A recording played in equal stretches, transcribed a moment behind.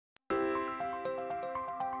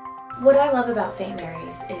What I love about St.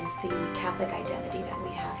 Mary's is the Catholic identity that we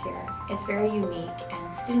have here. It's very unique,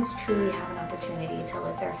 and students truly have an opportunity to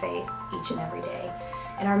live their faith each and every day.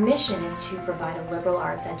 And our mission is to provide a liberal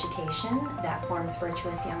arts education that forms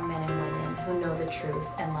virtuous young men and women who know the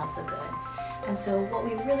truth and love the good. And so what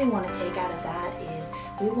we really want to take out of that is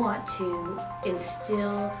we want to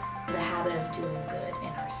instill the habit of doing good in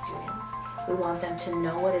our students. We want them to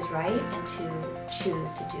know what is right and to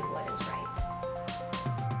choose to do what is right.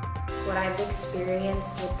 What I've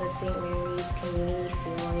experienced with the St. Mary's community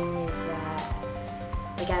feeling is that,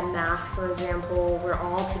 like at Mass, for example, we're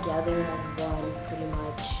all together as one pretty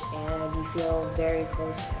much, and we feel very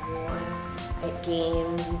close to everyone. At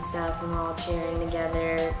games and stuff, when we're all cheering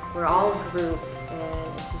together, we're all a group,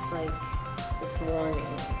 and it's just like, it's warming,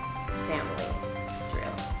 it's family, it's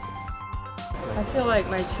real. I feel like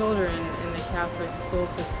my children in the Catholic school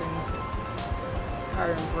systems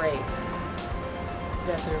are embraced,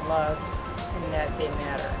 that they're loved, and that they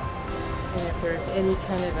matter. And if there's any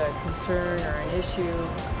kind of a concern or an issue,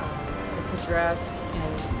 it's addressed,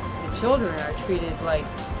 and the children are treated like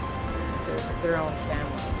their own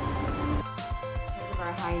family. Because of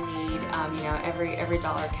our high need, you know, every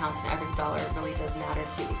dollar counts, and every dollar really does matter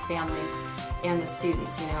to these families and the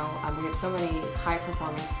students. You know, we have so many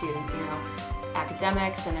high-performing students, you know,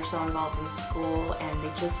 academics, and they're so involved in school, and they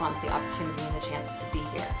just want the opportunity and the chance to be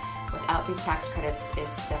here. Without these tax credits,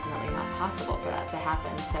 it's definitely not possible for that to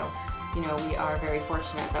happen. So, you know, we are very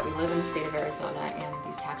fortunate that we live in the state of Arizona, and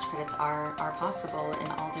these tax credits are possible in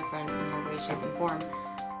all different, you know, ways, shape, and form.